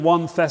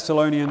1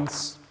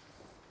 Thessalonians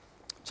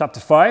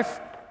chapter 5.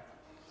 I'm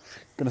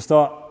going to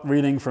start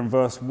reading from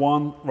verse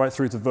 1 right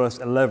through to verse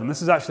 11.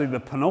 This is actually the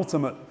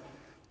penultimate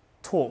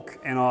talk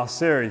in our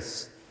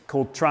series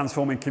called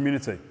Transforming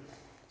Community.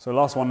 So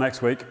last one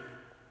next week.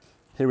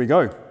 Here we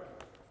go.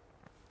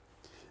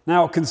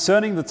 Now,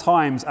 concerning the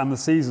times and the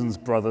seasons,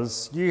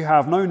 brothers, you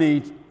have no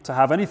need to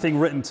have anything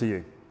written to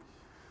you.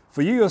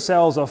 For you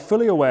yourselves are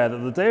fully aware that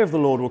the day of the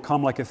Lord will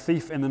come like a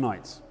thief in the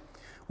night.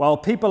 While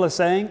people are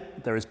saying,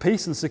 there is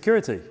peace and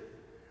security,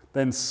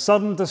 then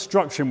sudden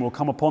destruction will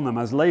come upon them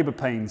as labor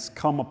pains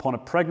come upon a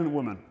pregnant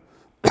woman,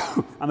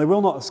 and they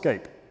will not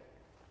escape.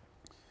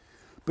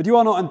 But you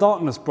are not in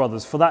darkness,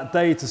 brothers, for that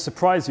day to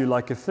surprise you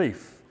like a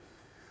thief.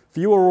 For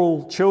you are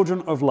all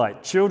children of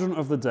light, children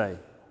of the day.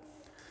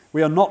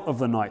 We are not of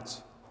the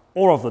night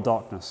or of the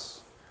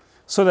darkness.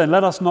 So then,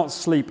 let us not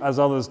sleep as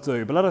others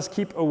do, but let us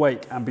keep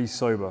awake and be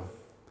sober.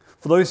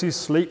 For those who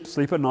sleep,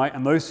 sleep at night,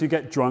 and those who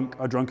get drunk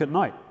are drunk at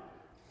night.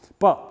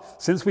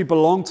 But since we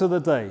belong to the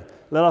day,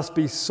 let us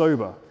be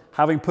sober,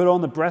 having put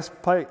on the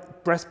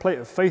breastplate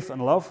of faith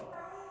and love,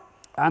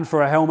 and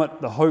for a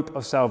helmet, the hope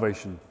of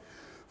salvation.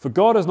 For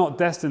God has not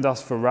destined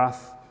us for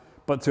wrath,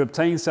 but to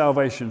obtain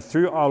salvation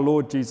through our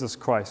Lord Jesus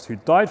Christ, who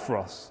died for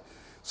us,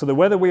 so that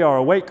whether we are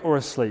awake or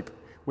asleep,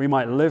 we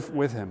might live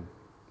with him.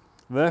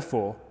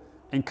 Therefore,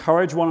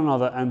 encourage one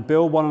another and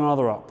build one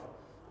another up,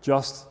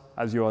 just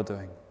as you are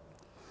doing.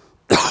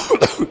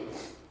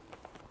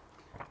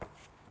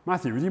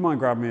 Matthew, would you mind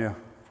grabbing me a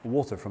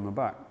water from the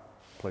back,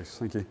 please?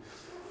 Thank you.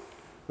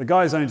 The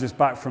guy's only just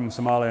back from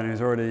Somalia and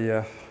he's already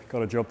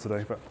got a job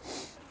today, but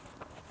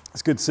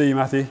it's good to see you,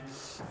 Matthew.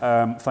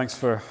 Thanks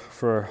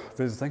for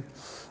visiting.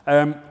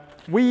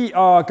 We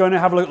are going to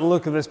have a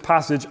look at this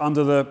passage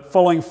under the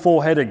following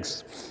 4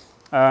 headings.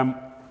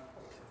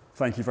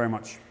 Thank you very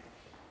much.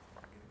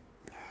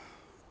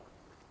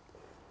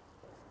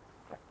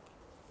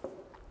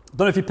 I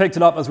don't know if you picked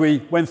it up as we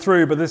went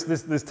through, but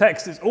this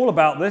text is all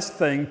about this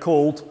thing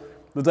called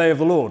the day of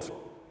the Lord.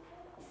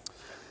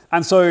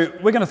 And so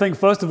we're going to think,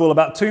 first of all,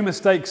 about 2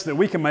 mistakes that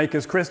we can make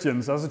as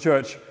Christians, as a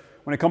church,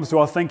 when it comes to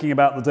our thinking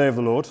about the day of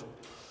the Lord.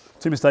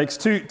 2 mistakes,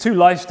 two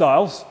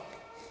lifestyles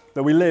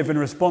that we live in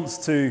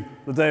response to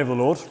the day of the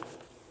Lord.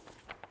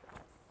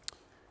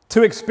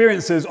 2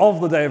 experiences of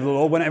the day of the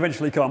Lord when it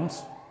eventually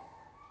comes.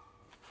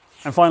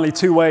 And finally,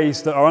 2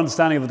 ways that our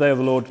understanding of the day of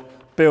the Lord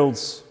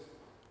builds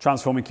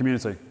transforming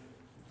community.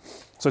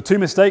 So 2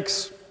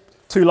 mistakes,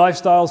 2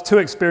 lifestyles, 2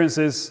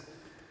 experiences,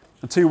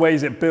 and 2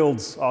 ways it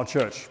builds our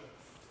church.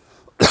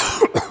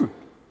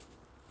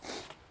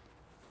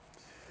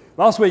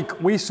 Last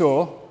week we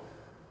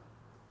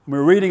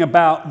were reading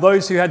about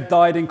those who had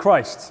died in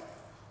Christ.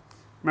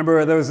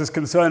 Remember, there was this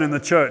concern in the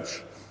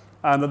church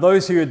that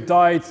those who had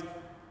died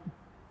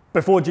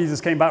before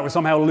Jesus came back would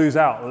somehow lose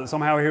out, that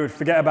somehow he would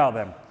forget about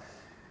them.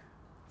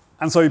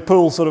 And so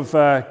Paul sort of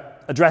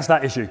addressed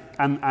that issue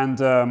and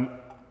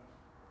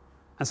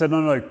said,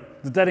 no,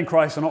 the dead in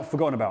Christ are not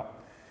forgotten about.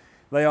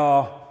 They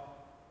are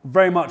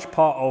very much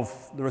part of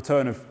the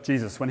return of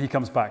Jesus when he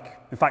comes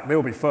back. In fact, they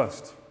will be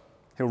first.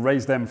 He'll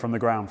raise them from the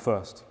ground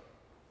first.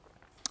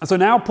 And so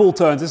now Paul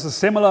turns, this is a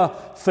similar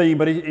theme,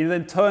 but he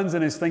then turns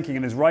in his thinking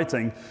and his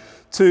writing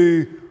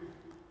to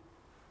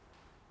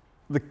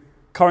the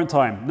current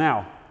time.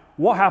 Now,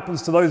 what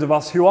happens to those of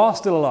us who are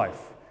still alive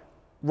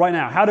right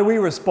now? How do we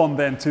respond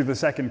then to the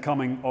second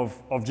coming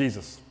of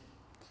Jesus?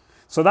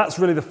 So that's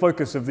really the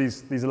focus of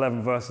these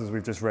 11 verses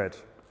we've just read.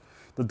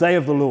 The day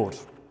of the Lord.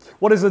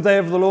 What is the day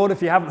of the Lord?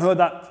 If you haven't heard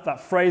that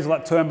phrase or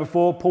that term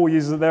before, Paul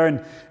uses it there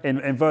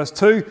in verse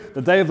 2.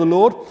 The day of the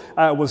Lord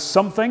was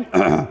something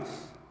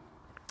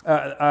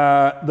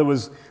that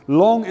was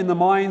long in the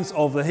minds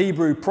of the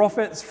Hebrew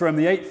prophets from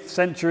the 8th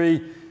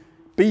century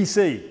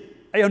BC,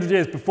 800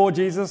 years before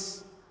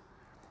Jesus,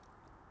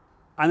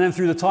 and then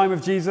through the time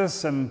of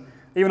Jesus and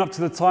even up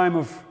to the time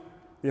of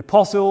the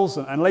apostles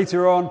and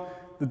later on.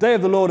 The day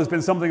of the Lord has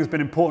been something that's been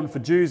important for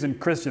Jews and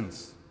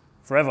Christians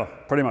forever,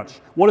 pretty much.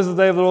 What is the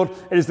day of the Lord?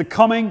 It is the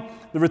coming,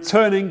 the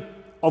returning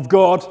of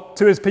God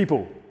to his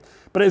people.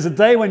 But it is a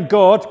day when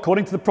God,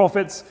 according to the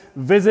prophets,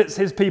 visits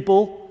his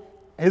people,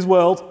 his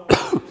world,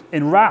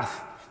 in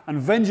wrath and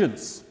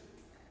vengeance.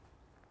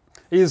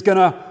 He is going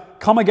to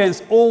come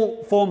against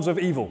all forms of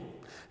evil.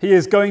 He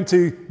is going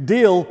to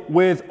deal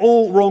with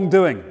all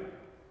wrongdoing.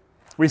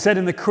 We said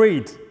in the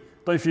Creed,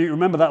 don't know if you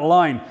remember that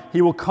line,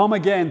 he will come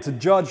again to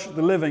judge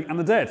the living and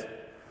the dead.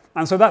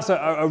 And so that's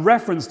a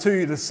reference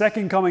to the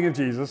second coming of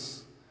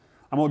Jesus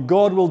and what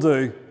God will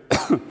do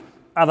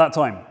at that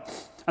time.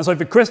 And so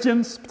for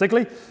Christians,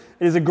 particularly,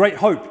 it is a great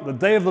hope. The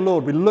day of the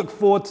Lord. We look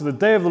forward to the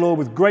day of the Lord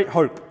with great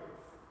hope.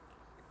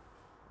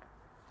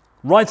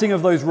 Righting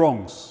of those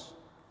wrongs.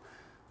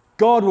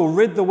 God will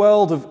rid the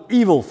world of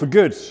evil for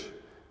good.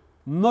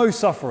 No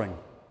suffering.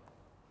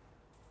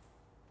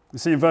 You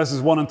see in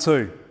verses 1 and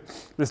 2.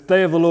 This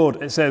day of the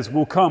Lord, it says,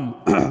 will come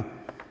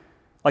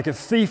like a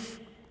thief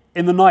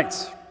in the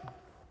night.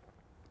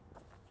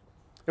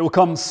 It will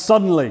come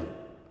suddenly,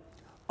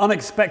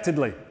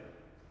 unexpectedly,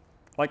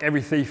 like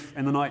every thief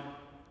in the night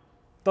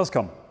does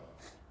come.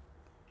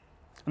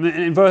 And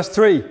then in verse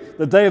 3,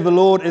 the day of the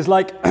Lord is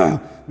like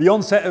the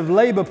onset of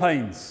labor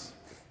pains.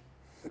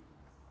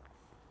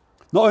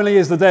 Not only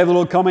is the day of the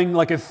Lord coming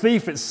like a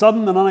thief, it's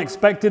sudden and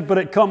unexpected, but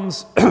it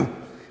comes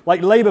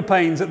like labor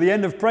pains at the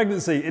end of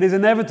pregnancy. It is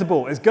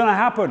inevitable. It's going to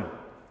happen.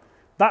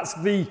 That's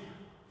the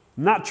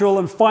natural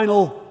and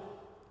final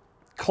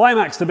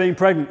climax to being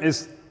pregnant,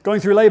 is going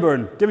through labor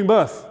and giving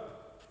birth.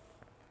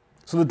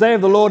 So the day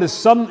of the Lord is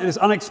sudden, it is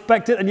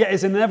unexpected, and yet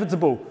it's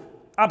inevitable.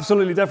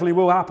 Absolutely, definitely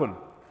will happen.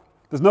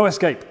 There's no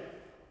escape.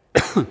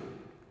 And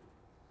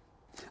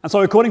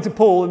so according to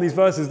Paul in these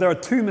verses, there are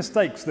two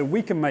mistakes that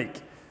we can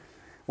make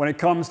when it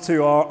comes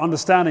to our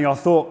understanding, our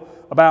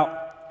thought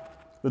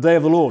about the day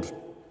of the Lord.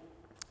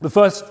 The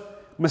first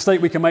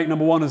mistake we can make,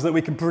 number one, is that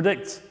we can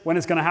predict when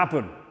it's going to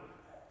happen.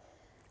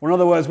 Or in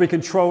other words, we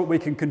can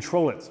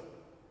control it.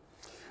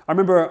 I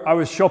remember I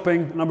was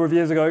shopping a number of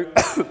years ago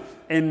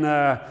in,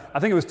 I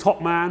think it was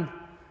Top Man.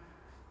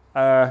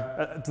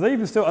 Are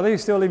they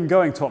still even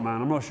going Top Man?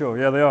 I'm not sure.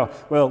 Yeah, they are.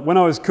 Well, when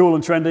I was cool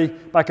and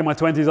trendy, back in my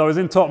 20s, I was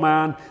in Top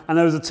Man, and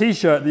there was a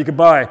T-shirt that you could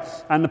buy,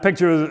 and the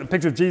picture was a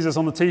picture of Jesus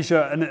on the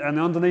T-shirt, and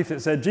underneath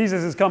it said,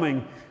 "Jesus is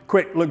coming,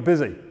 quick, look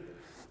busy."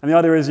 And the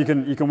idea is you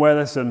can wear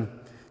this and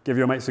give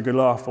your mates a good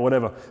laugh or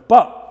whatever.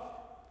 But,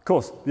 of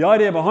course, the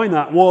idea behind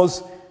that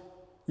was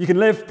you can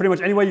live pretty much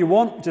any way you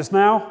want just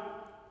now,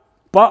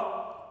 but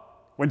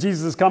when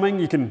Jesus is coming,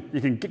 you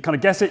can kind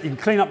of guess it, you can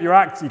clean up your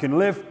act, you can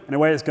live in a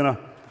way that's going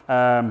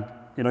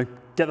to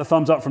get the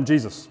thumbs up from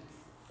Jesus.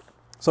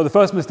 So the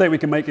first mistake we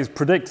can make is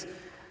predict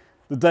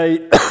the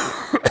day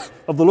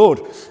of the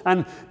Lord.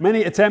 And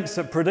many attempts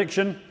at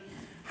prediction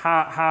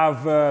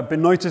have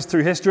been noticed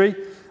through history.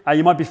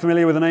 You might be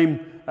familiar with the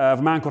name of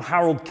a man called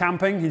Harold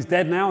Camping. He's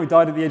dead now. He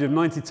died at the age of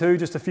 92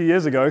 just a few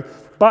years ago.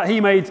 But he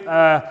made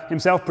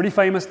himself pretty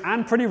famous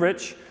and pretty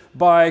rich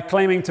by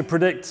claiming to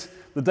predict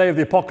the day of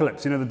the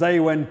apocalypse, the day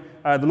when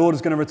the Lord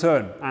is going to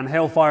return and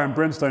hellfire and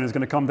brimstone is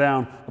going to come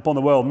down upon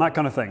the world and that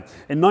kind of thing.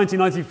 In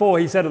 1994,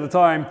 he said at the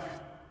time,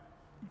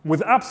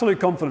 with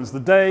absolute confidence, the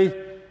day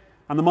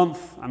and the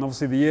month and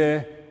obviously the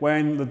year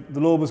when the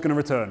Lord was going to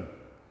return.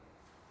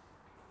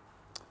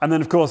 And then,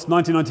 of course,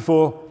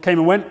 1994 came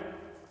and went,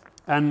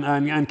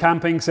 and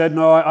Camping said,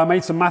 no, I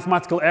made some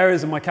mathematical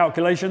errors in my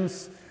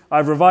calculations.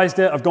 I've revised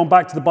it. I've gone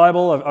back to the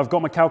Bible. I've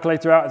got my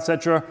calculator out,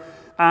 etc.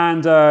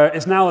 And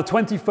it's now the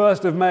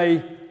 21st of May,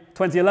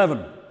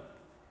 2011.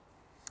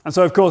 And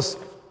so, of course,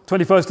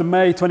 21st of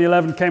May,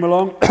 2011 came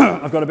along.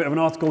 I've got a bit of an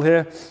article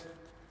here,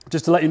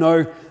 just to let you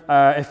know,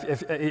 if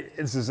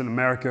this is in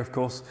America, of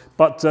course,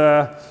 but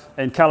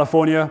in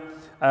California,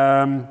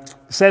 it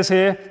says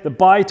here that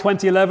by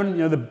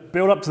 2011, the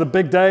build-up to the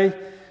big day,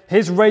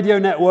 his radio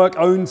network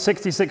owned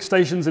 66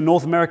 stations in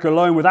North America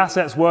alone with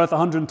assets worth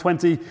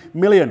 120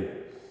 million.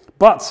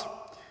 But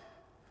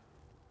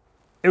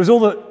it was all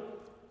the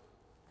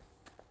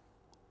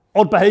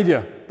odd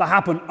behavior that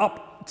happened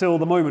up till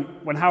the moment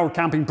when Harold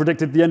Camping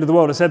predicted the end of the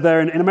world. It said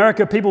there, in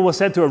America, people were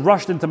said to have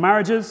rushed into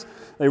marriages.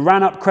 They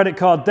ran up credit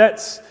card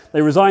debts.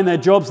 They resigned their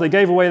jobs. They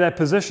gave away their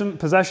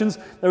possessions.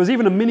 There was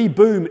even a mini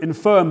boom in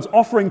firms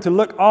offering to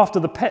look after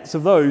the pets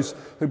of those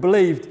who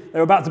believed they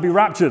were about to be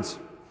raptured.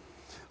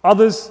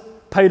 Others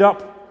paid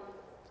up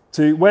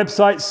to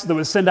websites that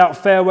would send out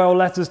farewell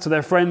letters to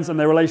their friends and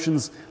their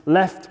relations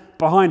left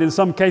behind. In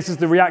some cases,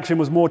 the reaction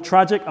was more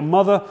tragic. A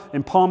mother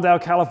in Palmdale,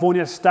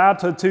 California,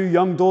 stabbed her 2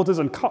 young daughters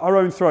and cut her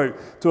own throat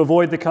to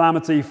avoid the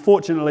calamity.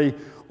 Fortunately,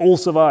 all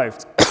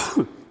survived.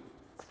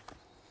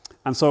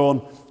 And so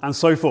on and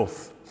so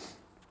forth.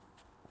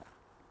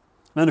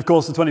 Then, of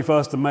course, the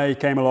 21st of May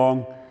came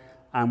along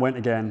and went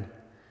again.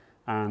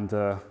 And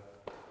that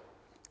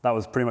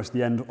was pretty much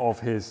the end of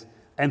his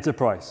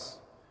enterprise.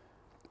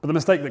 But the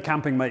mistake that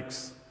Camping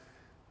makes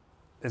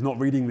is not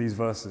reading these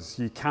verses.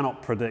 You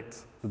cannot predict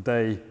the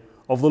day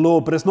of the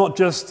Lord. But it's not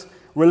just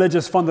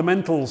religious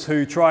fundamentals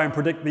who try and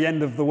predict the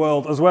end of the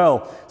world as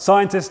well.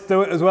 Scientists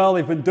do it as well.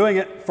 They've been doing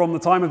it from the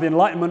time of the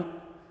Enlightenment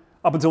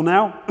up until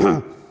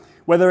now.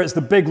 Whether it's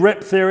the big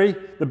rip theory,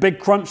 the big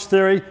crunch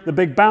theory, the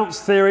big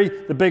bounce theory,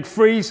 the big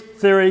freeze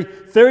theory,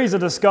 theories are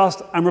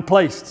discussed and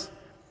replaced.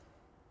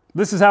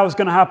 This is how it's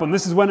going to happen.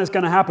 This is when it's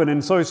going to happen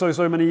in so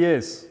many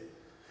years.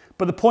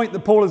 But the point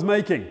that Paul is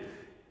making,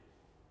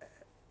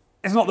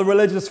 it's not the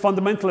religious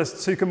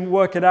fundamentalists who can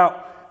work it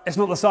out. It's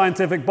not the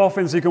scientific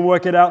boffins who can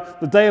work it out.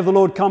 The day of the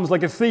Lord comes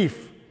like a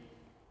thief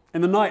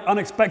in the night,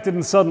 unexpected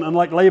and sudden, and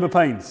like labor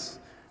pains.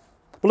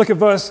 But look at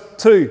verse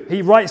 2.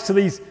 He writes to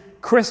these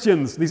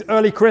Christians, these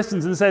early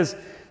Christians, and says,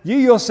 you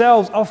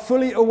yourselves are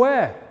fully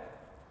aware.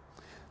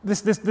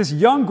 This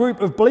young group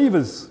of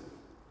believers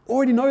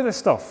already know this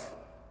stuff.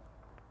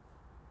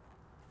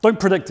 Don't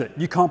predict it.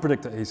 You can't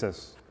predict it, he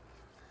says.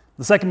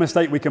 The second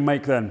mistake we can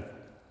make then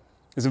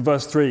is in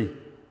verse 3.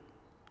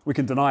 We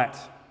can deny it.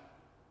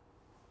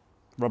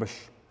 Rubbish.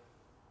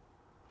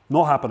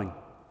 Not happening.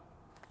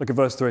 Look at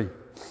verse 3.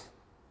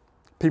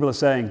 People are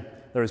saying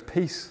there is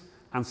peace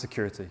and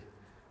security,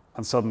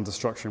 and sudden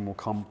destruction will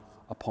come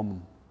upon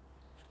them.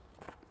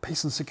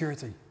 Peace and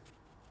security.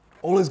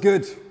 All is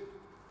good.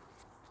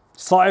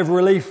 sigh of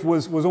relief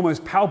was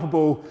almost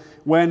palpable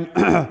when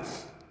the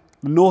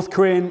North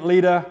Korean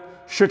leader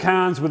shook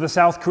hands with the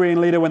South Korean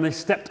leader when they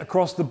stepped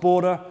across the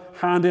border,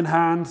 hand in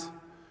hand.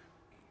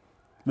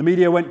 The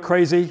media went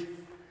crazy,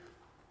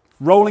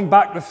 rolling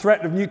back the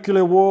threat of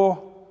nuclear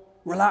war.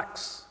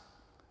 Relax.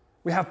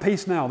 We have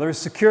peace now. There is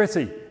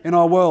security in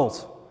our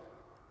world.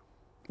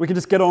 We can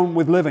just get on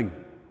with living.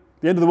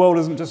 The end of the world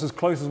isn't just as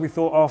close as we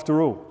thought after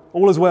all.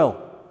 All is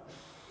well.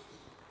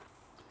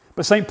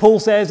 But St. Paul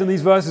says in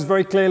these verses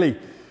very clearly,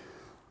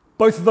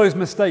 both of those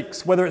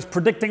mistakes, whether it's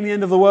predicting the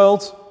end of the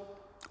world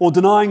or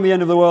denying the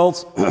end of the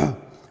world,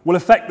 will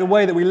affect the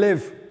way that we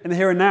live in the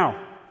here and now.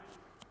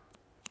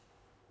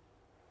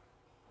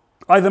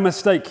 Either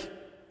mistake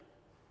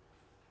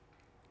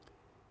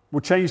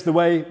will change the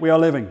way we are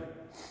living.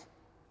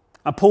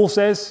 And Paul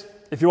says,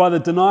 if you either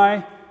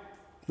deny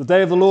the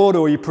day of the Lord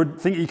or you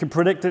think you can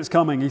predict it's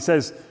coming, he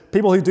says,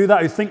 people who do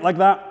that, who think like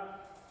that,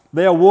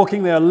 they are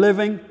walking, they are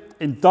living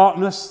in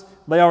darkness,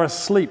 they are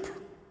asleep.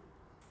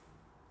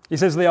 He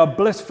says they are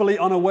blissfully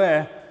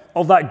unaware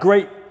of that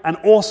great and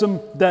awesome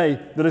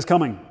day that is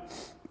coming.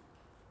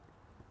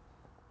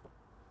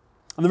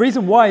 And the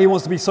reason why he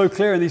wants to be so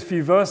clear in these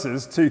few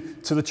verses to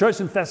the church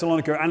in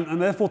Thessalonica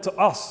and therefore to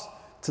us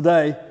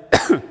today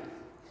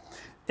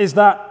is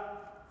that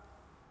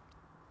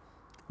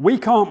we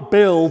can't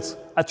build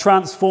a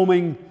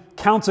transforming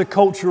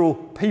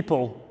countercultural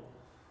people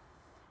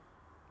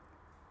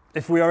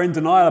if we are in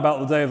denial about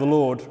the day of the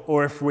Lord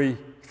or if we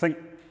think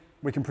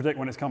we can predict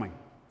when it's coming.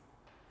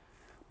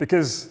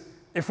 Because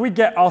if we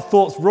get our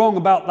thoughts wrong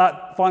about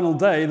that final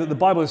day that the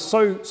Bible is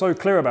so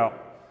clear about,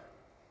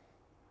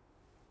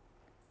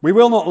 we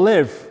will not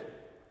live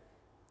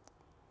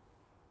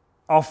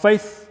our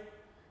faith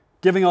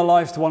giving our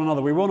lives to one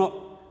another. We will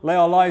not lay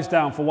our lives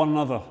down for one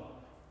another.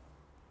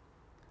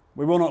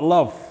 We will not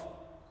love.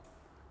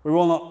 We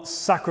will not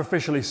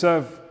sacrificially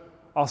serve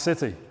our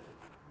city.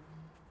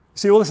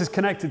 See, all this is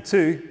connected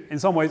to, in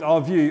some ways, our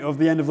view of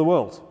the end of the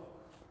world,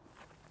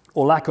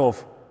 or lack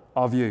of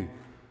our view.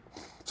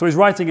 So he's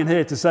writing in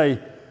here to say,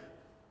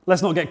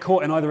 let's not get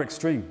caught in either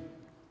extreme.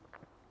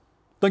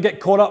 Don't get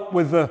caught up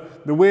with the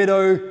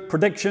weirdo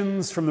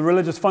predictions from the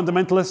religious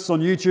fundamentalists on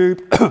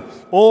YouTube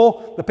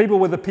or the people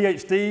with the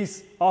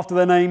PhDs after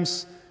their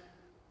names.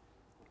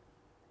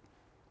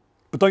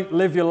 But don't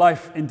live your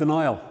life in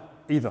denial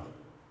either.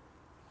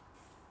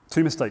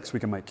 Two mistakes we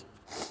can make.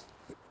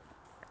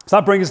 So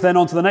that brings us then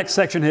on to the next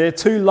section here,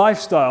 two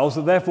lifestyles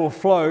that therefore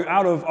flow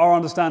out of our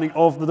understanding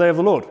of the day of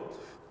the Lord.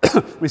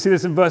 We see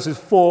this in verses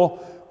 4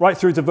 right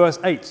through to verse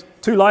 8.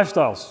 Two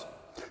lifestyles.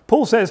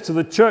 Paul says to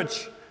the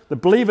church, the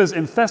believers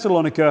in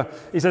Thessalonica,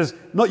 he says,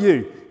 not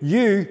you.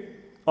 You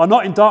are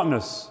not in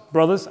darkness,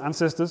 brothers and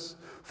sisters,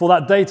 for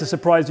that day to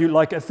surprise you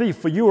like a thief.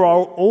 For you are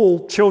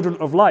all children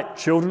of light,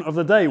 children of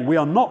the day. We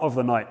are not of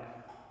the night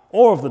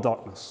or of the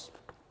darkness.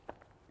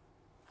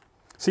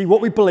 See,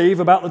 what we believe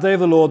about the day of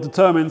the Lord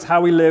determines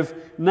how we live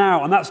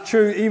now. And that's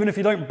true even if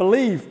you don't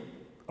believe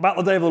about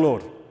the day of the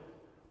Lord,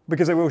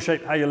 because it will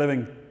shape how you're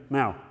living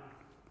now.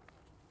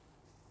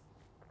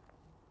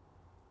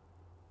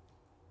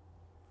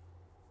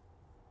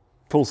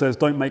 Paul says,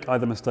 don't make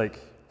either mistake.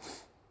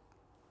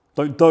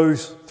 Don't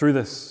doze through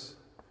this.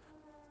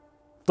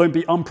 Don't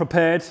be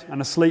unprepared and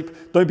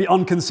asleep. Don't be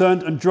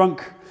unconcerned and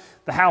drunk.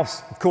 The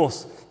house, of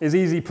course, is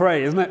easy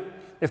prey, isn't it?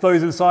 If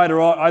those inside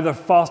are either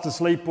fast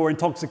asleep or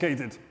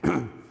intoxicated,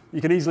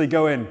 you can easily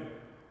go in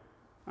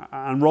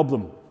and rob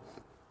them.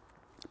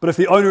 But if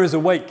the owner is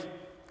awake,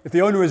 if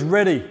the owner is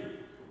ready,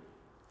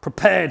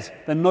 prepared,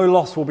 then no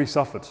loss will be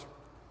suffered.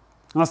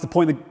 And that's the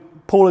point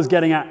that Paul is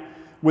getting at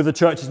with the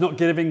church. He's not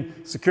giving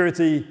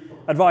security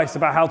advice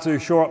about how to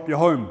shore up your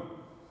home.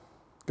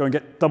 Go and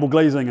get double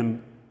glazing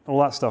and all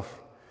that stuff.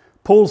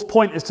 Paul's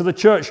point is to the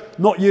church,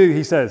 not you,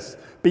 he says.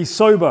 Be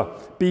sober,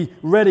 be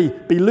ready,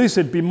 be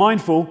lucid, be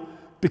mindful,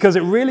 because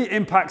it really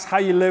impacts how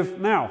you live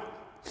now.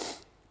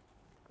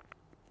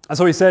 And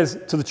so he says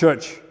to the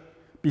church,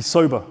 be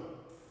sober,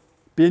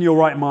 be in your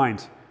right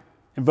mind.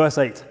 In verse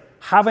 8,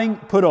 having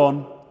put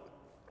on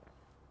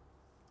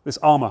this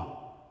armor,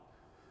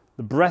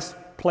 the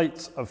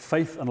breastplate of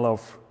faith and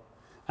love,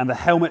 and the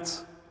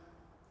helmet,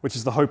 which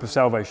is the hope of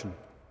salvation.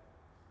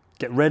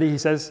 Get ready, he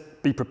says,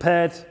 be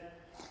prepared,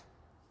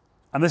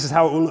 and this is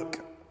how it will look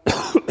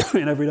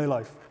in everyday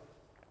life.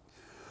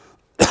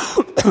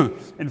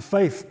 In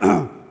faith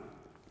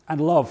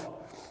and love.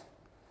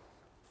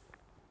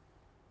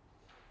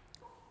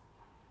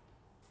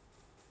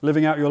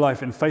 Living out your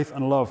life in faith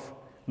and love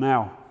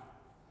now.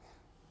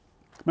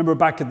 Remember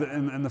back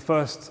in the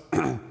first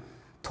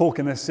talk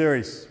in this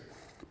series,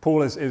 Paul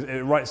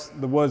writes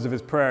the words of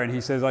his prayer, and he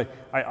says,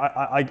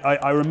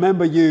 I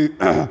remember you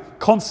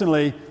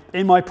constantly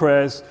in my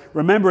prayers,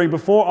 remembering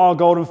before our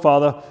God and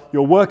Father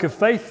your work of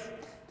faith,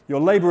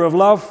 your labor of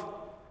love,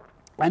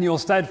 and your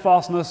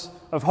steadfastness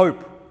of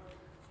hope.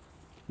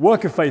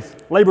 Work of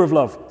faith, labor of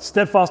love,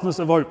 steadfastness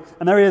of hope.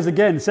 And there he is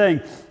again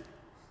saying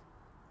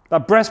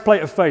that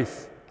breastplate of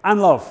faith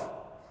and love.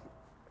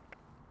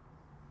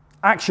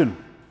 Action.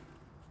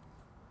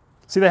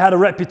 See, they had a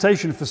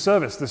reputation for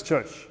service, this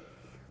church.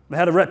 They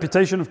had a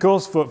reputation, of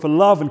course, for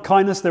love and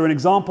kindness. They're an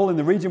example in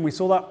the region. We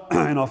saw that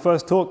in our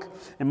first talk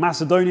in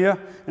Macedonia,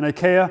 in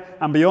Achaia,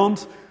 and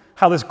beyond.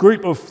 How this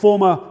group of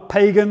former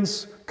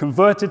pagans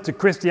converted to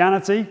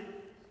Christianity.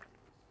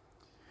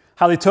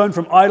 How they turned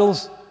from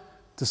idols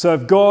to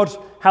serve God.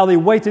 How they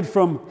waited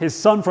from his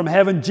Son from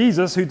heaven,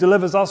 Jesus, who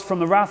delivers us from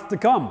the wrath to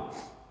come.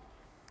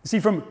 You see,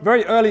 from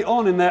very early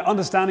on in their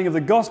understanding of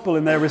the gospel,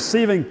 in their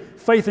receiving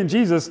faith in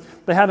Jesus,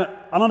 they had an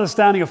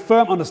understanding, a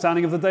firm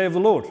understanding of the day of the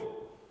Lord.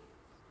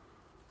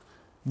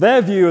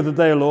 Their view of the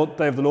day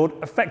of the Lord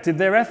affected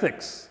their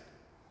ethics.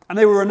 And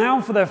they were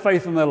renowned for their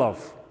faith and their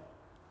love.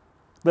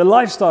 Their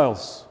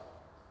lifestyles.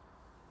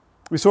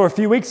 We saw a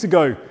few weeks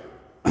ago,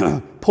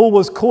 Paul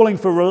was calling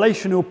for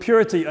relational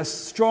purity, a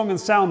strong and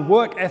sound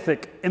work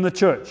ethic in the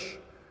church.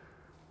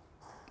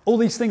 All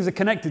these things are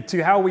connected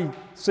to how we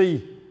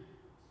see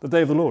the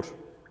day of the Lord.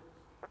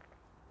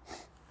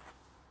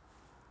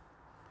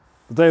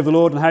 The day of the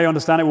Lord and how you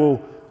understand it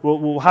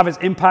will have its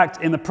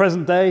impact in the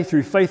present day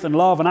through faith and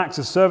love and acts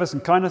of service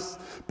and kindness.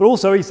 But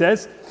also, he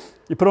says,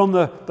 you put on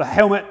the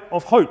helmet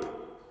of hope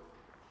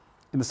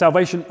in the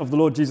salvation of the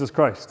Lord Jesus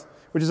Christ,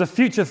 which is a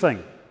future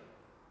thing.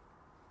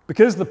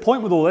 Because the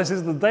point with all this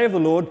is the day of the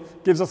Lord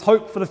gives us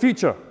hope for the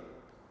future.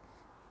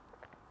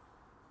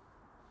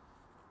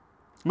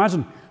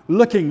 Imagine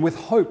looking with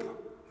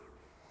hope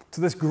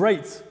to this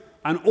great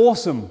and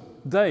awesome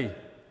day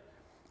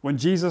when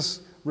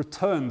Jesus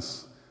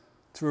returns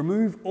to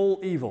remove all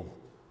evil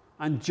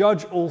and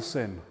judge all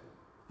sin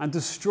and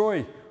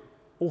destroy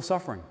all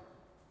suffering.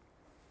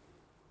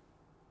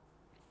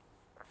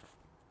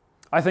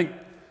 I think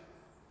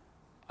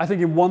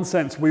in one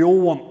sense we all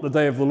want the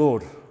day of the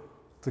Lord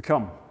to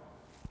come.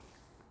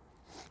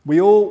 We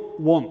all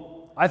want,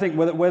 I think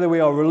whether we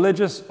are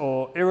religious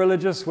or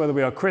irreligious, whether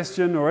we are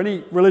Christian or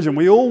any religion,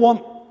 we all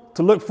want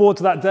to look forward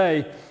to that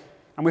day,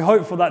 and we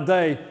hope for that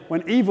day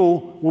when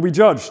evil will be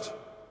judged.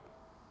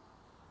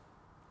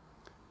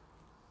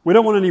 We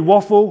don't want any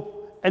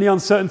waffle, any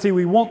uncertainty.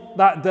 We want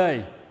that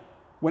day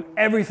when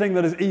everything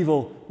that is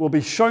evil will be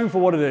shown for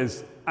what it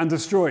is and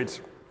destroyed.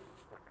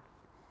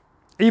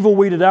 Evil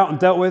weeded out and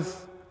dealt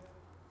with.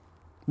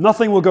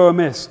 Nothing will go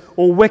amiss.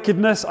 All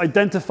wickedness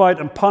identified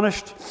and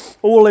punished.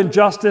 All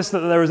injustice that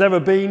there has ever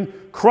been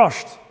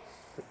crushed.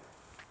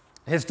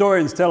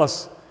 Historians tell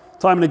us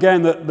time and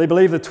again that they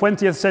believe the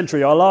 20th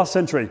century, our last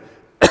century,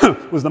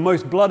 was the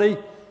most bloody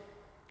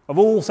of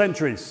all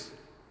centuries.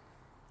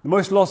 The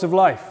most loss of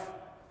life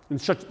in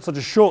such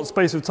a short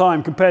space of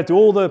time compared to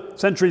all the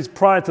centuries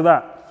prior to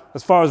that,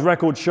 as far as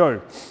records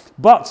show.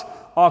 But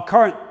our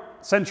current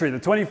century, the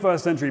 21st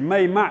century,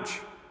 may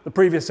match the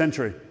previous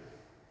century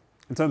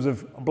in terms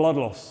of blood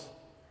loss,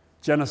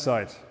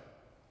 genocide,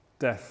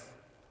 death.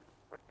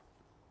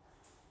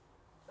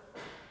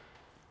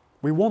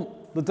 We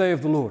want the day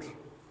of the Lord.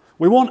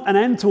 We want an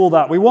end to all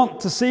that. We want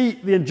to see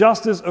the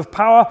injustice of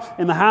power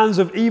in the hands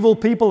of evil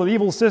people and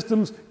evil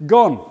systems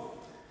gone.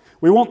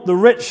 We want the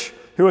rich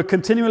who are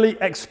continually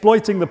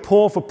exploiting the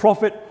poor for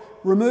profit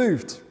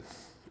removed.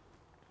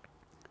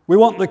 We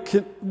want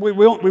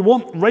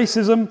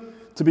racism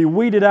to be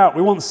weeded out.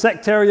 We want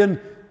sectarianism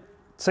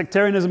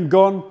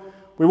gone.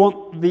 We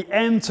want the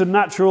end to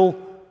natural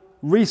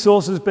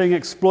resources being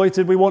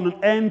exploited. We want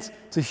an end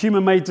to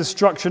human-made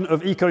destruction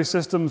of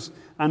ecosystems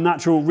and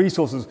natural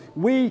resources.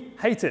 We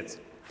hate it,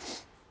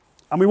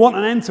 and we want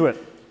an end to it.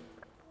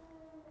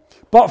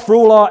 But for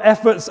all our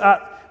efforts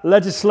at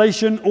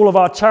legislation, all of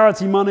our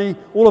charity money,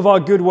 all of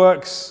our good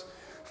works,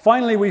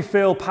 finally we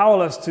feel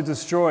powerless to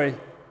destroy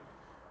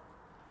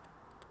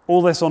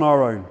all this on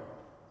our own.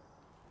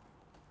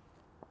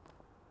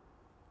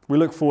 We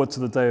look forward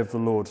to the day of the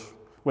Lord,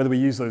 whether we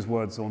use those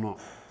words or not.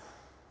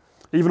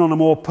 Even on a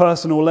more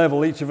personal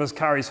level, each of us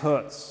carries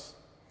hurts,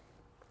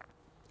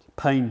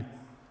 pain,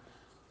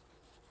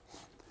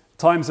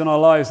 times in our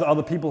lives that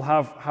other people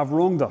have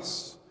wronged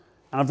us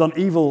and have done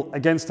evil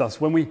against us,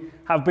 when we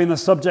have been the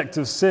subject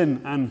of sin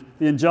and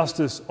the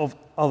injustice of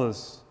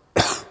others.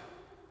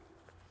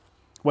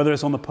 Whether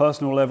it's on the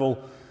personal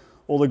level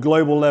or the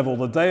global level,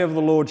 the day of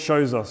the Lord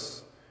shows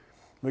us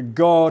that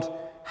God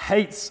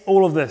hates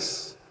all of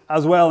this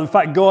as well. In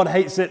fact, God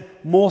hates it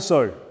more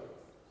so,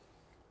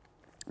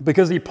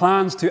 because he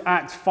plans to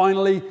act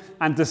finally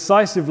and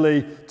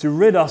decisively to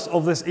rid us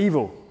of this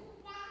evil.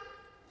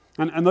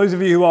 And those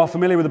of you who are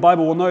familiar with the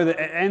Bible will know that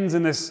it ends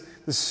in this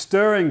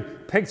stirring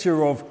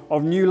picture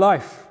of new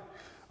life,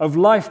 of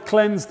life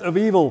cleansed of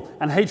evil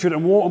and hatred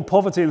and war and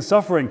poverty and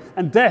suffering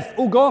and death,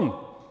 all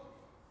gone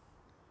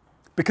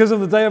because of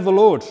the day of the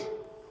Lord.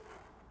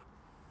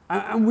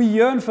 And we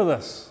yearn for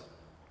this.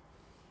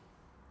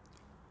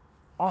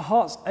 Our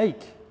hearts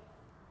ache.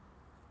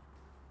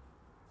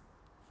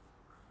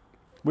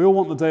 We all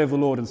want the day of the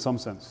Lord in some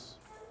sense.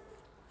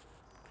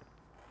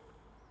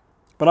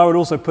 But I would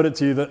also put it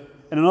to you that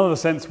in another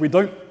sense, we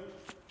don't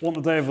want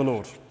the day of the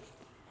Lord.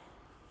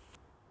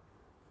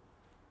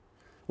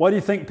 Why do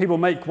you think people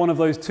make one of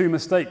those two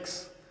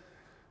mistakes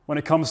when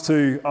it comes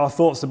to our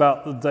thoughts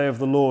about the day of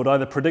the Lord,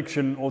 either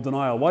prediction or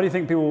denial? Why do you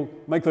think people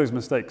make those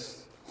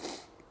mistakes?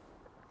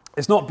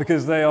 It's not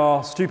because they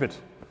are stupid.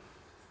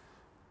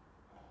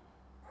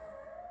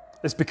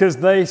 It's because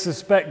they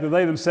suspect that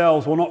they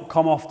themselves will not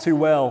come off too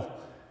well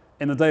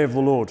in the day of the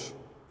Lord.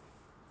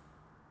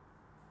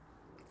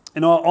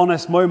 In our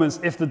honest moments,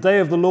 if the day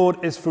of the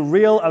Lord is for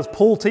real, as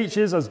Paul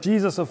teaches, as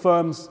Jesus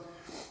affirms,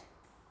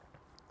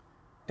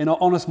 in our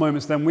honest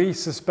moments, then we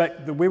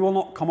suspect that we will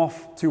not come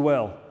off too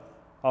well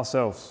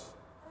ourselves.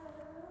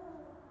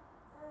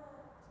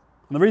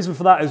 And the reason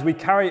for that is we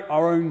carry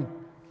our own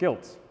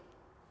guilt.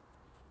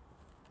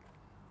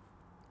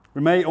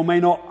 We may or may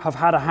not have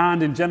had a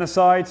hand in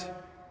genocide.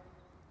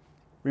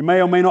 We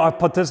may or may not have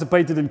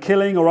participated in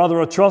killing or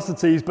other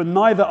atrocities, but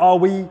neither are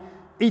we,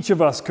 each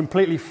of us,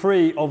 completely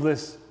free of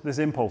this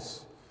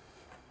impulse.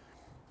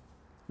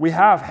 We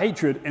have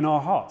hatred in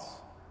our hearts.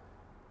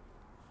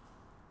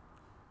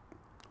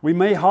 We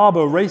may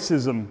harbor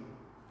racism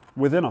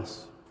within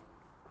us.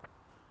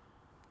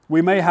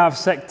 We may have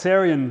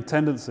sectarian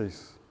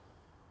tendencies.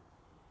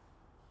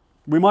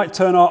 We might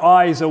turn our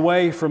eyes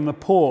away from the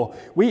poor.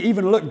 We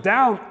even look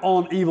down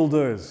on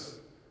evildoers.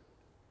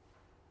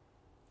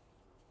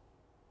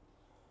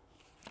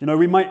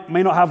 We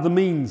may not have the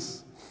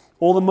means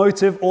or the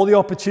motive or the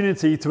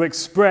opportunity to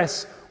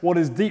express what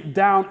is deep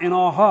down in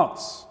our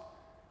hearts.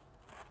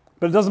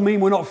 But it doesn't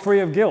mean we're not free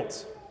of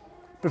guilt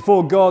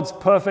before God's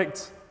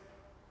perfect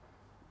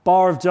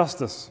bar of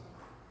justice.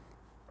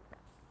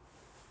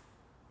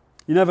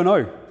 You never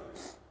know.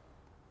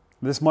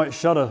 This might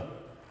shudder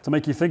to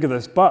make you think of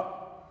this, but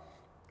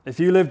if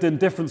you lived in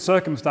different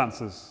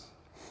circumstances,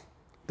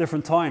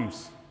 different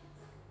times,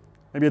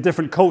 maybe a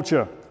different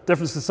culture,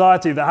 different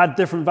society that had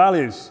different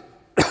values,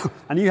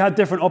 and you had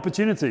different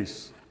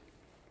opportunities,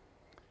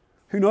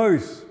 who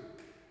knows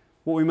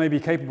what we may be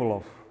capable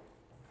of?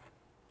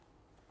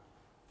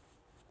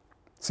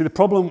 See, the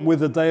problem with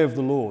the day of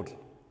the Lord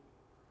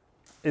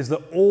is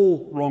that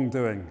all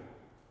wrongdoing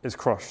is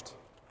crushed.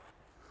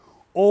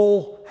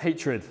 All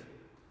hatred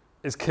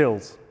is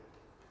killed.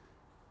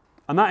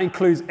 And that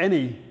includes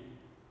any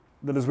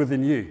that is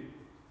within you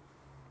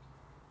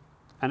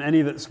and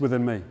any that's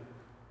within me.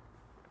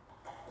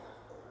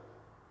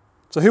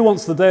 So who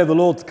wants the day of the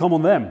Lord to come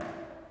on them?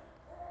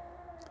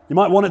 You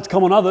might want it to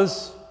come on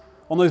others,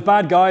 on those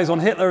bad guys, on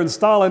Hitler and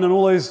Stalin and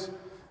all those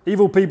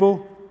evil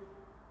people,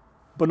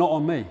 but not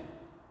on me.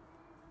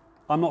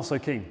 I'm not so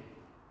keen.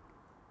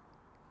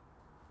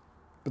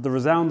 But the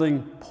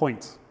resounding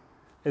point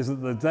is that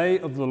the day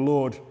of the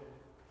Lord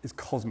is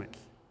cosmic.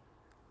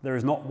 There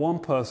is not one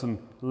person,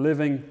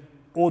 living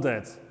or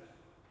dead,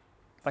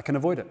 that can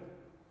avoid it.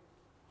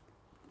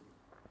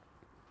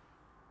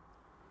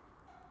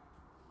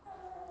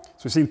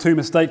 So we've seen two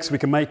mistakes we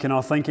can make in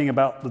our thinking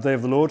about the day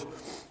of the Lord.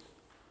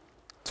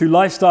 Two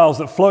lifestyles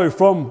that flow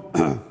from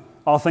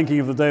our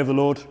thinking of the day of the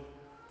Lord.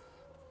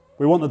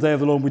 We want the day of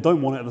the Lord, and we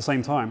don't want it at the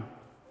same time.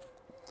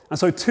 And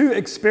so two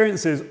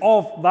experiences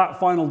of that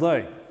final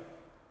day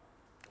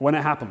when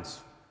it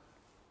happens.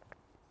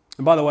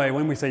 And by the way,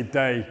 when we say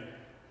day,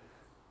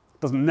 it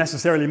doesn't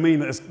necessarily mean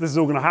that this is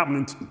all going to happen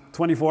in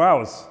 24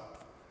 hours.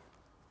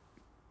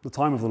 The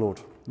time of the Lord,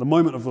 the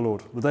moment of the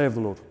Lord, the day of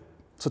the Lord.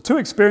 So two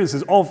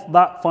experiences of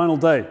that final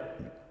day.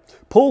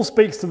 Paul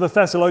speaks to the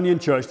Thessalonian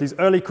church, these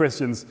early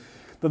Christians,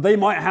 that they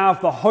might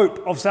have the hope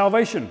of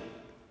salvation.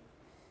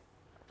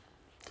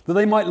 That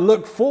they might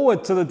look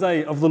forward to the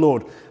day of the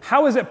Lord.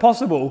 How is it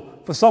possible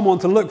for someone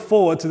to look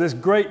forward to this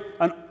great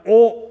and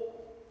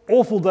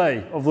awful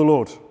day of the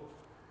Lord?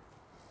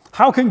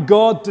 How can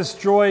God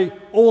destroy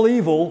all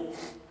evil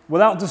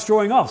without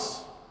destroying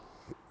us?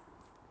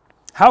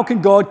 How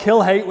can God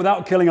kill hate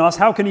without killing us?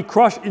 How can he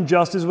crush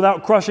injustice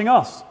without crushing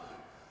us?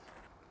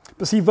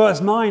 But see,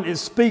 verse 9, it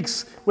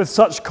speaks with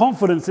such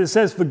confidence. It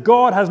says, "For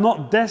God has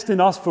not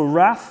destined us for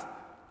wrath,"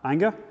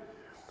 anger,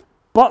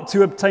 "but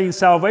to obtain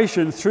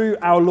salvation through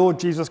our Lord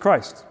Jesus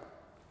Christ."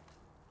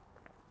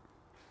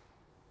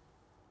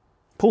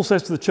 Paul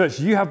says to the church,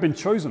 you have been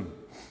chosen.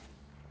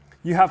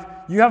 You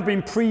have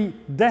been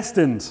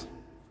predestined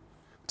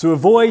to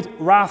avoid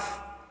wrath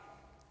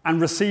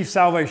and receive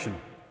salvation.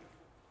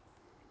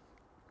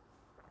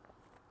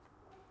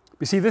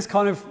 You see, this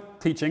kind of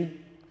teaching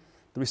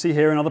that we see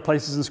here in other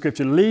places in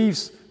Scripture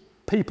leaves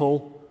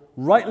people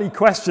rightly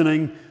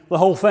questioning the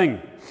whole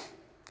thing.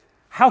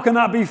 How can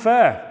that be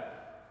fair?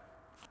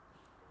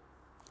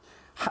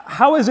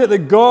 How is it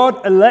that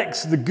God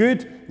elects the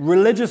good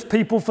religious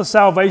people for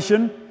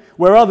salvation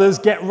where others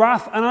get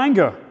wrath and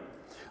anger?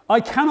 I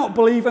cannot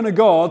believe in a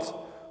God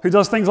who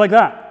does things like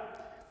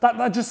that.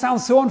 That just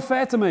sounds so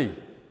unfair to me.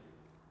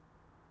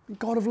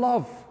 God of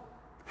love.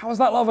 How is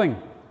that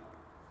loving?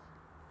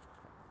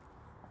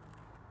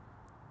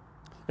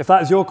 If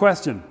that is your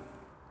question,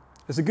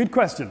 it's a good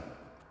question.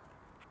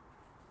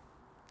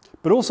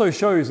 But also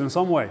shows in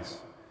some ways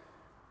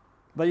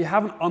that you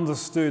haven't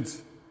understood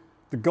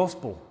the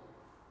gospel.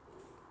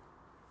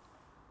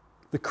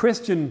 The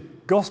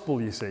Christian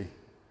gospel, you see,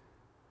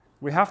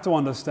 we have to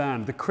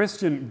understand the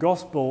Christian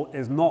gospel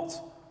is not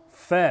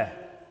fair.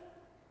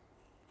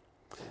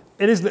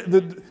 It is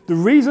the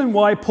reason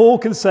why Paul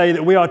can say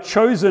that we're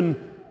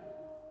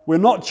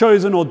not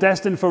chosen or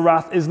destined for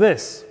wrath is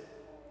this.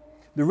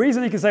 The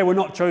reason he can say we're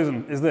not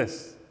chosen is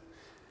this.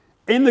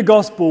 In the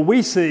gospel,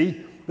 we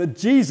see that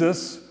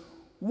Jesus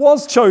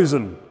was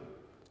chosen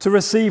to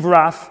receive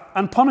wrath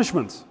and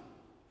punishment.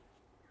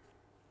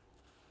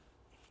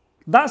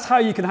 That's how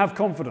you can have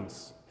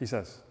confidence, he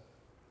says.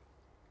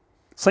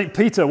 St.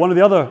 Peter, one of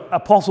the other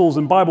apostles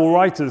and Bible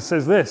writers,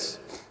 says this.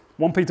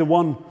 1 Peter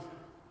 1,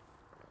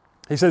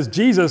 he says,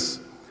 Jesus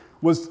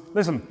was,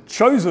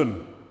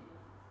 chosen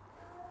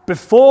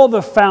before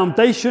the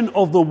foundation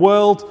of the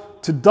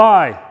world to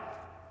die.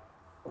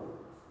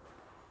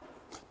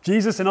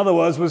 Jesus, in other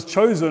words, was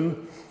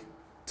chosen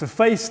to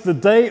face the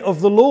day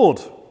of the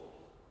Lord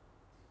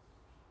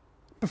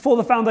before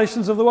the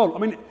foundations of the world. I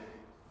mean,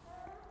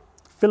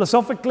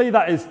 philosophically,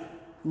 that is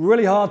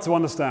really hard to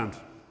understand.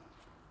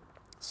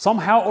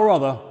 Somehow or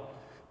other,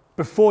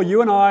 before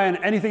you and I and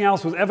anything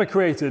else was ever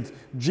created,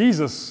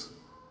 Jesus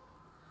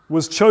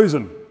was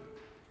chosen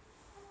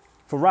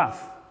for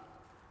wrath.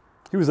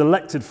 He was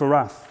elected for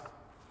wrath.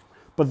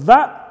 But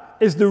that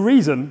is the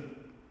reason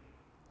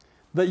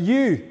that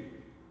you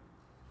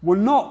were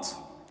not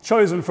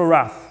chosen for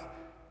wrath.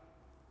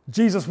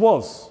 Jesus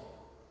was.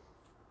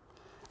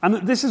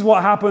 And this is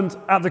what happened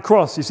at the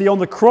cross. You see, on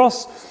the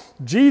cross,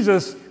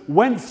 Jesus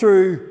went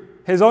through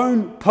his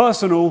own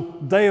personal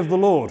day of the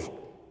Lord.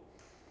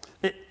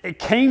 It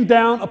came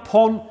down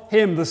upon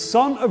him. The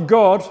Son of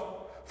God,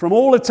 from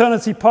all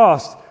eternity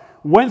past,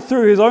 went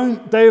through his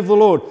own day of the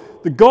Lord.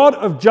 The God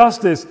of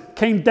justice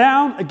came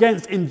down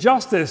against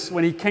injustice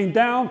when he came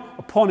down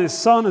upon his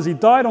Son as he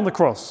died on the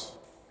cross.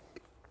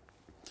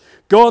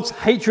 God's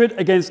hatred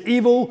against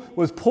evil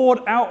was poured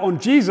out on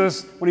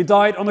Jesus when he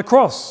died on the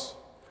cross.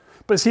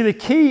 But see, the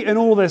key in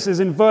all this is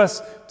in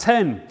verse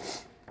 10.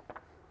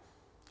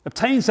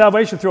 Obtain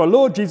salvation through our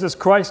Lord Jesus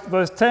Christ,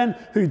 verse 10,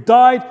 who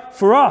died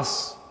for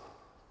us.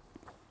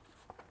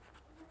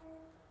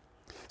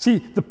 See,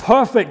 the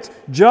perfect,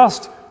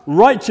 just,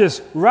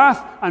 righteous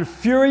wrath and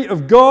fury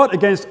of God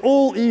against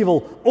all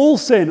evil, all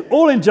sin,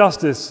 all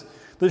injustice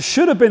that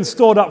should have been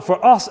stored up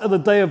for us at the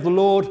day of the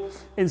Lord.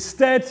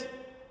 Instead,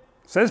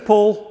 says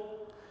Paul,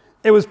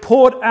 it was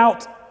poured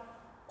out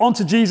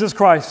onto Jesus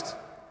Christ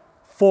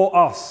for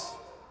us.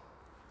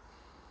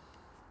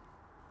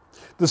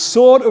 The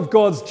sword of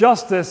God's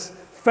justice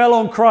fell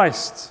on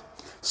Christ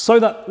so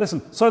that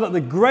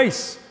the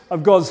grace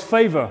of God's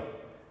favor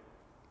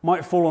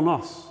might fall on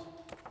us.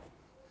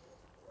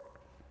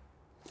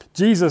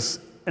 Jesus,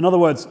 in other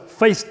words,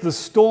 faced the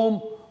storm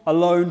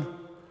alone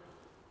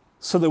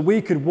so that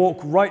we could walk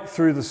right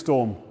through the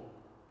storm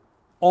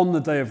on the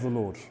day of the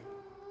Lord.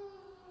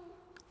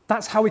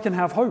 That's how we can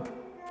have hope.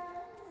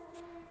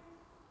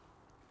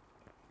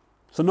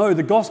 So no,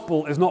 the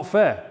gospel is not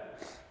fair.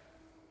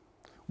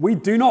 We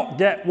do not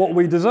get what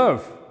we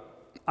deserve.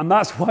 And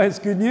that's why it's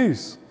good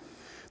news.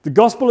 The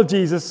gospel of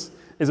Jesus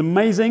is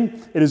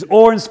amazing, it is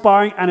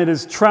awe-inspiring, and it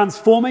is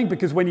transforming,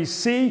 because when you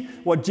see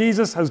what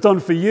Jesus has done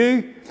for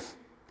you,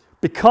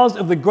 because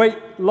of the great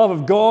love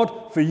of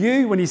God for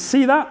you, when you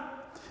see that,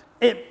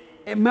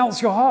 it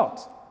melts your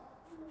heart.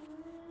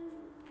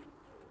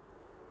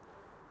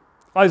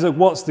 Isaac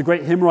Watts, the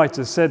great hymn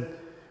writer, said,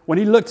 when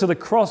he looked to the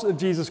cross of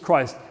Jesus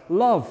Christ,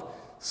 love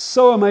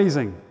so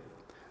amazing,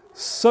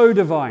 so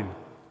divine,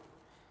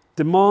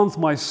 demands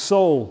my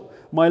soul,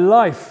 my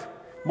life,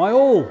 my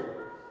all.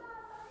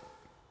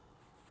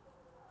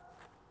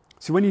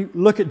 See, when you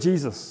look at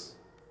Jesus,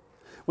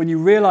 when you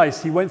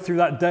realize he went through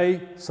that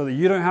day so that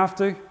you don't have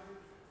to,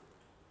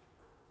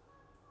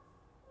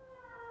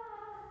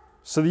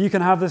 so that you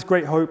can have this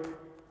great hope,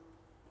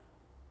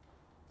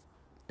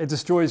 it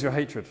destroys your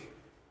hatred.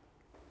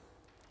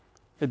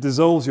 It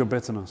dissolves your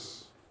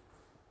bitterness.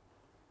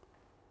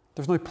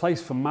 There's no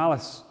place for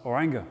malice or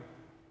anger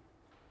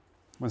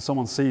when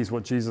someone sees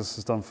what Jesus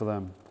has done for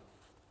them.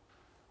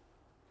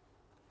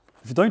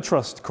 If you don't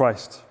trust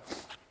Christ,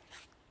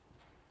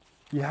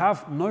 you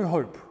have no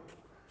hope,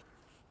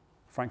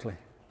 frankly,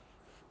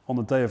 on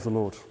the day of the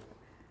Lord.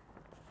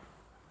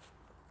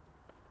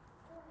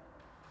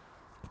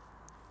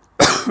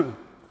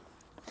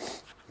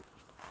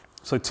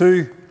 So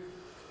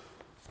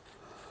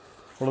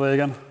what are they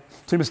again?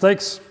 2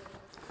 mistakes,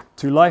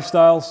 2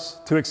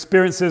 lifestyles, 2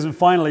 experiences, and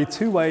finally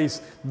 2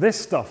 ways this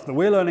stuff that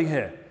we're learning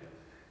here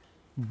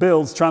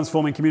builds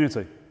transforming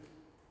community.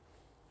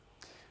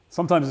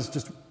 Sometimes it's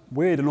just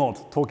weird and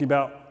odd talking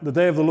about the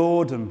day of the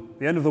Lord and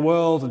the end of the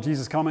world and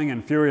Jesus coming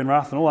and fury and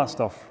wrath and all that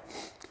stuff.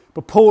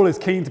 But Paul is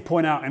keen to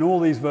point out in all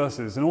these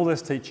verses and all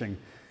this teaching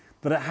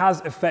that it has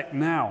effect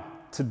now,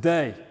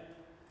 today.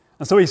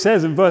 And so he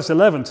says in verse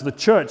 11 to the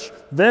church,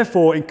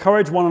 therefore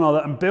encourage one another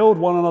and build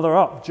one another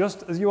up,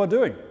 just as you are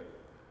doing.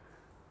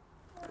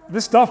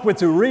 This stuff we're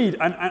to read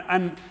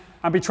and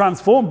be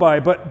transformed by,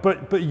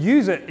 but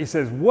use it, he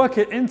says, work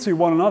it into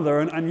one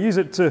another and use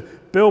it to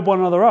build one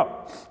another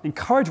up.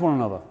 Encourage one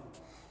another.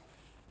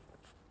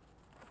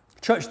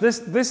 Church,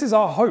 this is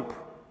our hope.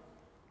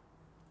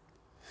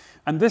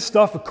 And this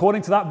stuff,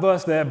 according to that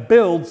verse there,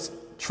 builds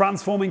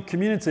transforming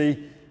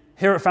community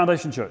here at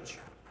Foundation Church.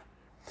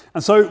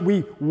 And so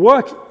we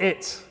work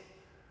it,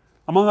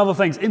 among other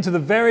things, into the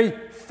very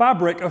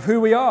fabric of who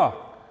we are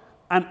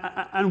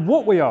and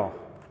what we are.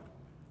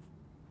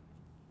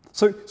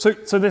 So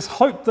this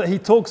hope that he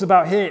talks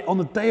about here on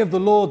the day of the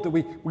Lord that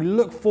we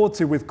look forward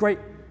to with great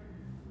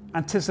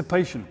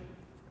anticipation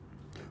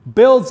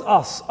builds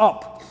us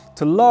up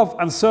to love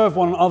and serve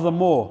one another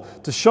more,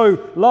 to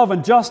show love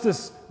and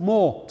justice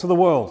more to the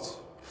world.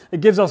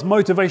 It gives us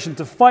motivation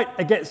to fight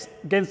against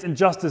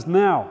injustice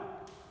now,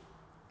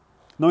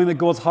 knowing that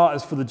God's heart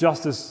is for the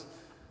justice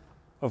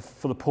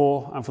for the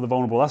poor and for the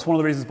vulnerable. That's one of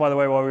the reasons, by the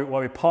way,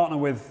 why we partner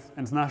with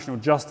International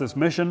Justice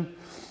Mission,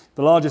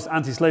 the largest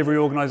anti-slavery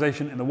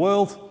organization in the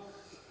world,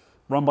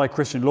 run by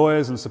Christian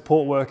lawyers and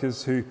support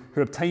workers who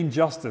obtain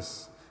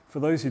justice for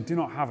those who do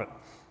not have it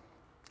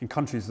in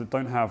countries that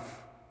don't have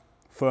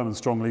firm and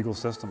strong legal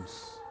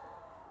systems.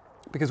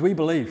 Because we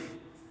believe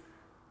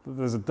that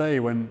there's a day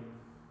when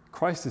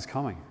Christ is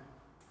coming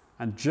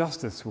and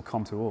justice will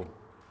come to all.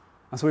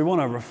 And so we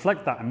want to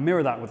reflect that and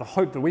mirror that with the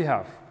hope that we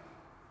have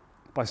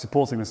by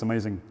supporting this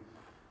amazing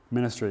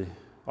ministry,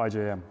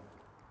 IJM.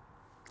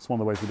 It's one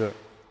of the ways we do it.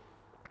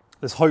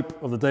 This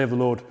hope of the day of the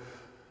Lord,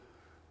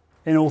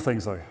 in all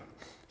things though,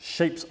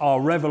 shapes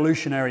our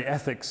revolutionary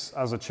ethics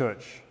as a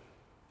church.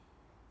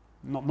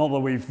 Not that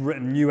we've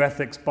written new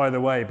ethics, by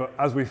the way, but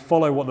as we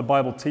follow what the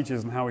Bible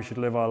teaches and how we should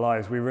live our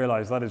lives, we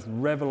realize that is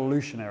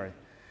revolutionary.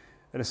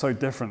 It is so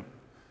different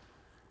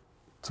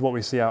to what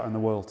we see out in the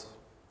world.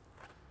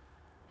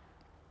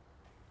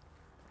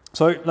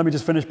 So let me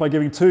just finish by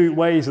giving 2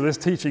 ways that this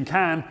teaching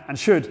can and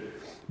should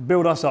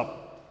build us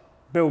up,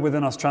 build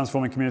within us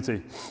transforming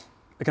community.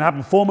 It can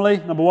happen formally,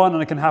 number 1,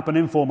 and it can happen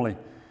informally,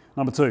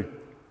 number 2.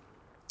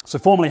 So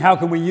formally, how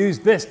can we use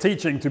this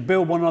teaching to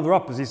build one another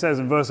up, as he says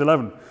in verse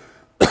 11?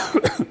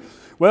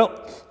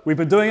 Well, we've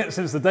been doing it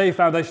since the day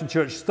Foundation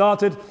Church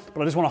started,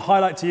 but I just want to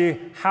highlight to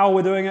you how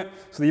we're doing it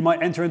so that you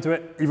might enter into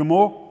it even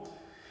more.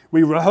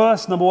 We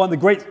rehearse, number 1, the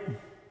great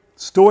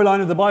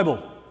storyline of the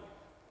Bible,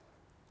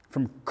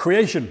 from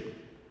creation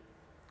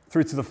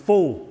through to the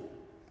fall,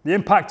 the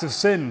impact of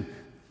sin,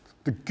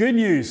 the good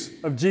news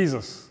of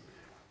Jesus,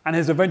 and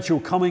his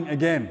eventual coming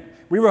again.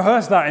 We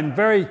rehearse that in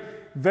very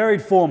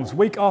varied forms,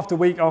 week after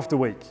week after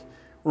week,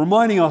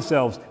 reminding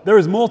ourselves there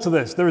is more to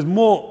this, there is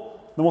more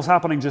than what's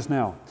happening just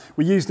now.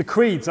 We use the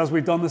creeds, as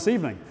we've done this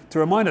evening, to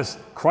remind us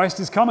Christ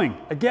is coming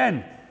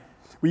again.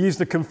 We use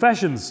the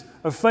confessions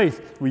of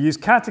faith. We use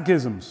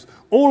catechisms,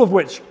 all of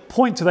which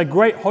point to the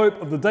great hope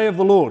of the day of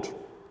the Lord.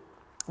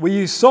 We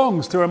use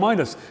songs to remind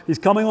us he's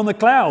coming on the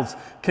clouds.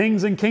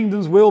 Kings and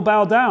kingdoms will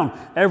bow down.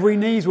 Every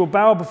knees will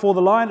bow before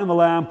the Lion and the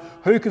Lamb.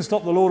 Who can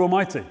stop the Lord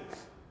Almighty?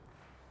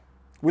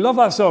 We love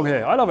that song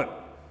here. I love it.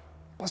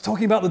 But it's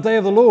talking about the day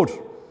of the Lord.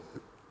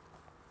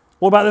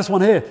 What about this one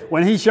here?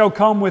 When he shall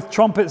come with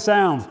trumpet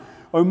sound,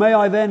 oh, may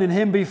I then in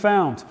him be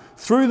found.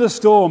 Through the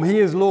storm, he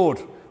is Lord,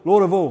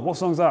 Lord of all. What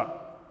song's that?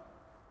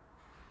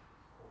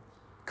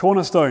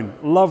 Cornerstone.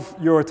 Love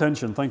your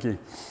attention. Thank you.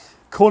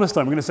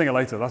 Cornerstone. We're going to sing it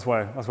later. That's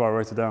why I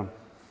wrote it down.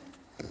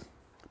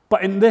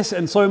 But in this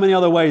and so many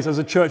other ways, as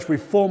a church, we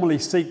formally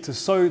seek to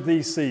sow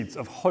these seeds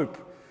of hope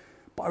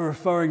by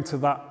referring to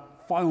that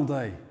final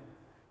day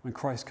when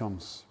Christ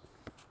comes.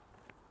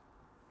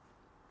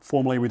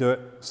 Formally, we do it.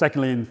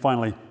 Secondly and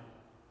finally,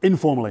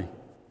 informally.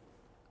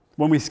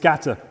 When we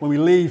scatter, when we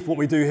leave what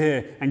we do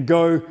here and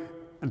go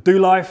and do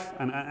life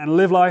and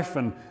live life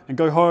and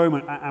go home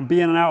and be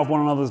in and out of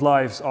one another's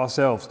lives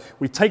ourselves.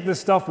 We take this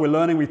stuff we're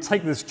learning, we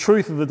take this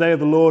truth of the day of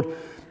the Lord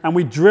and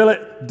we drill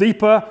it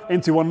deeper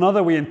into one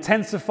another, we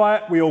intensify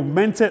it, we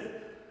augment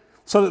it,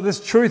 so that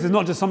this truth is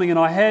not just something in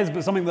our heads,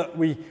 but something that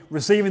we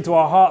receive into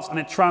our hearts and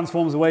it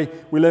transforms the way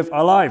we live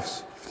our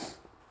lives.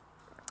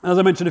 As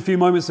I mentioned a few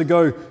moments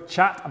ago,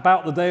 chat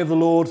about the day of the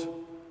Lord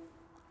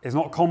is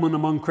not common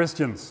among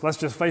Christians. Let's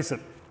just face it.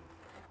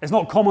 It's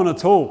not common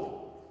at all.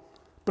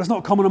 But it's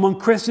not common among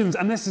Christians,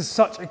 and this is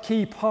such a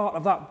key part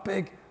of that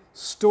big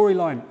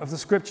storyline of the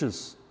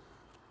Scriptures.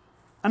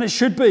 And it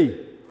should be.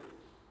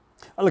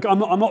 Look, I'm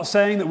not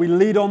saying that we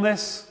lead on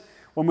this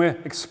when we're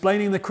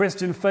explaining the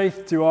Christian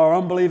faith to our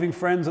unbelieving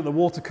friends at the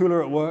water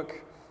cooler at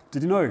work.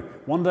 Did you know?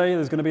 One day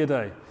there's going to be a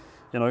day,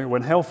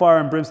 when hellfire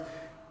and brimstone,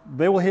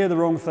 they will hear the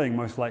wrong thing,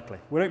 most likely.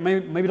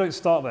 Maybe don't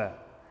start there.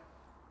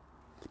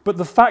 But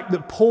the fact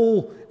that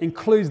Paul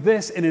includes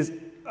this in his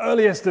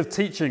earliest of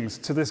teachings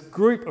to this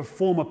group of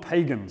former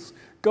pagans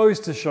goes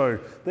to show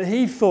that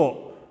he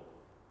thought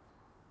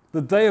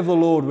the day of the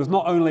Lord was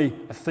not only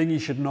a thing you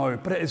should know,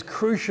 but it is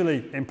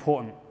crucially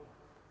important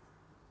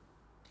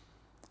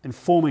in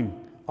forming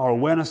our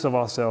awareness of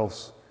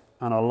ourselves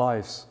and our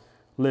lives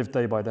lived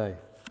day by day.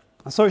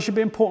 And so it should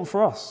be important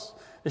for us.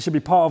 It should be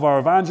part of our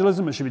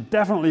evangelism. It should be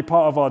definitely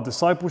part of our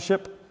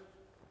discipleship.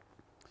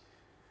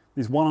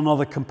 These one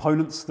another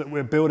components that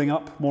we're building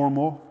up more and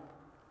more.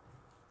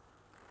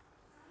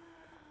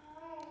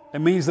 It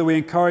means that we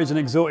encourage and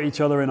exhort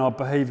each other in our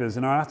behaviors,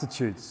 in our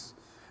attitudes,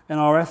 in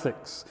our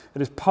ethics.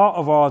 It is part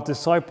of our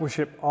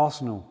discipleship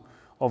arsenal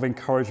of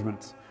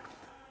encouragement.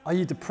 Are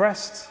you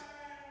depressed?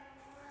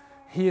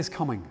 He is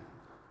coming.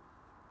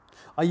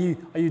 Are you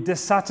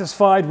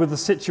dissatisfied with the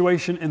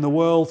situation in the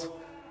world?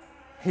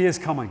 He is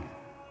coming.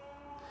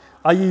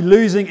 Are you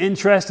losing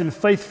interest in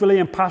faithfully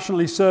and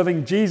passionately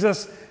serving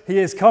Jesus? He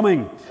is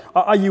coming.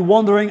 Are you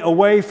wandering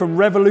away from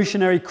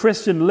revolutionary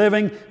Christian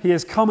living? He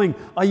is coming.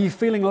 Are you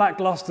feeling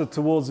lackluster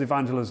towards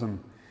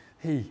evangelism?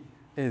 He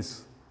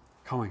is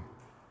coming.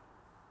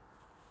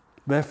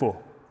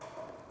 Therefore,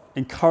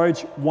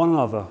 encourage one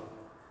another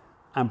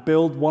and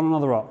build one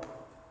another up,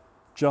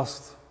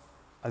 just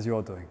as you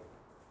are doing.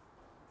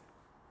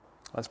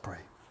 Let's pray.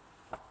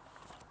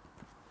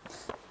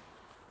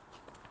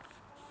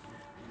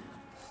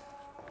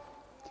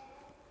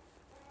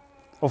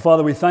 Oh,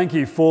 Father, we thank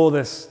you for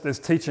this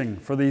teaching,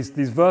 for these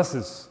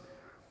verses,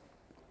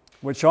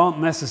 which aren't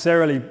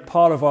necessarily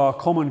part of our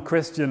common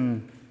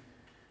Christian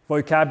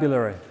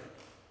vocabulary.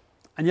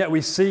 And yet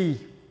we see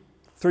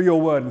through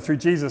your word and through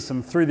Jesus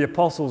and through the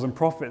apostles and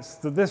prophets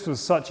that this was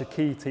such a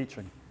key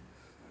teaching.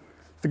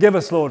 Forgive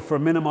us, Lord, for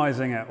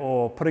minimizing it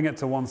or putting it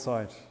to one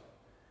side.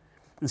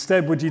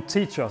 Instead, would you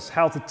teach us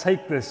how to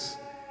take this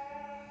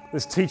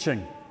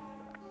teaching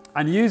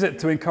and use it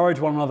to encourage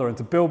one another and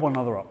to build one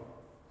another up?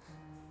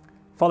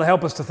 Father,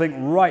 help us to think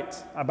right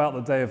about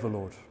the day of the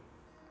Lord.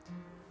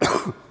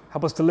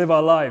 Help us to live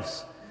our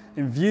lives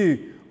in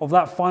view of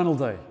that final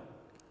day.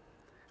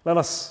 Let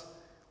us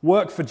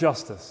work for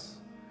justice.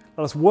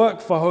 Let us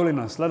work for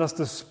holiness. Let us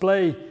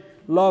display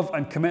love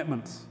and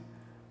commitment,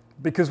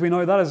 because we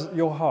know that is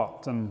your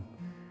heart, and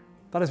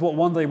that is what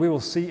one day we will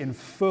see in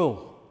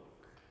full.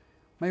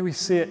 May we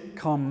see it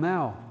come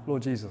now,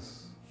 Lord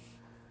Jesus.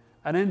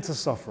 An end to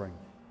suffering,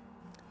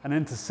 an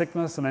end to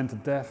sickness, an end to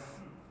death,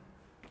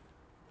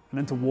 and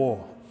into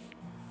war.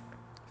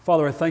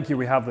 Father, I thank you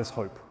we have this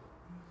hope.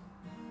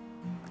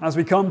 As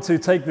we come to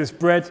take this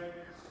bread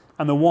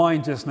and the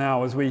wine just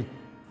now, as we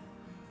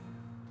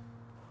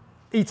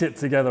eat it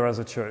together as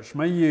a church,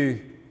 may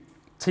you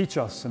teach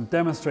us and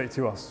demonstrate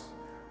to us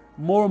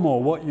more and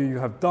more what you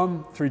have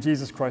done through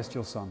Jesus Christ,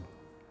 your Son.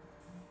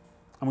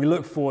 And we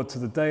look forward to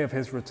the day of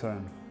his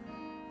return,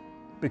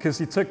 because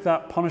he took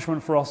that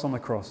punishment for us on the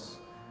cross.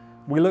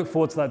 We look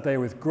forward to that day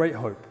with great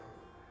hope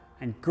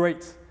and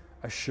great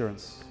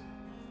assurance.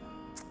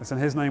 It's in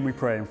his name we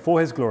pray, and for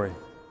his glory.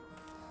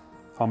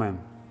 Amen.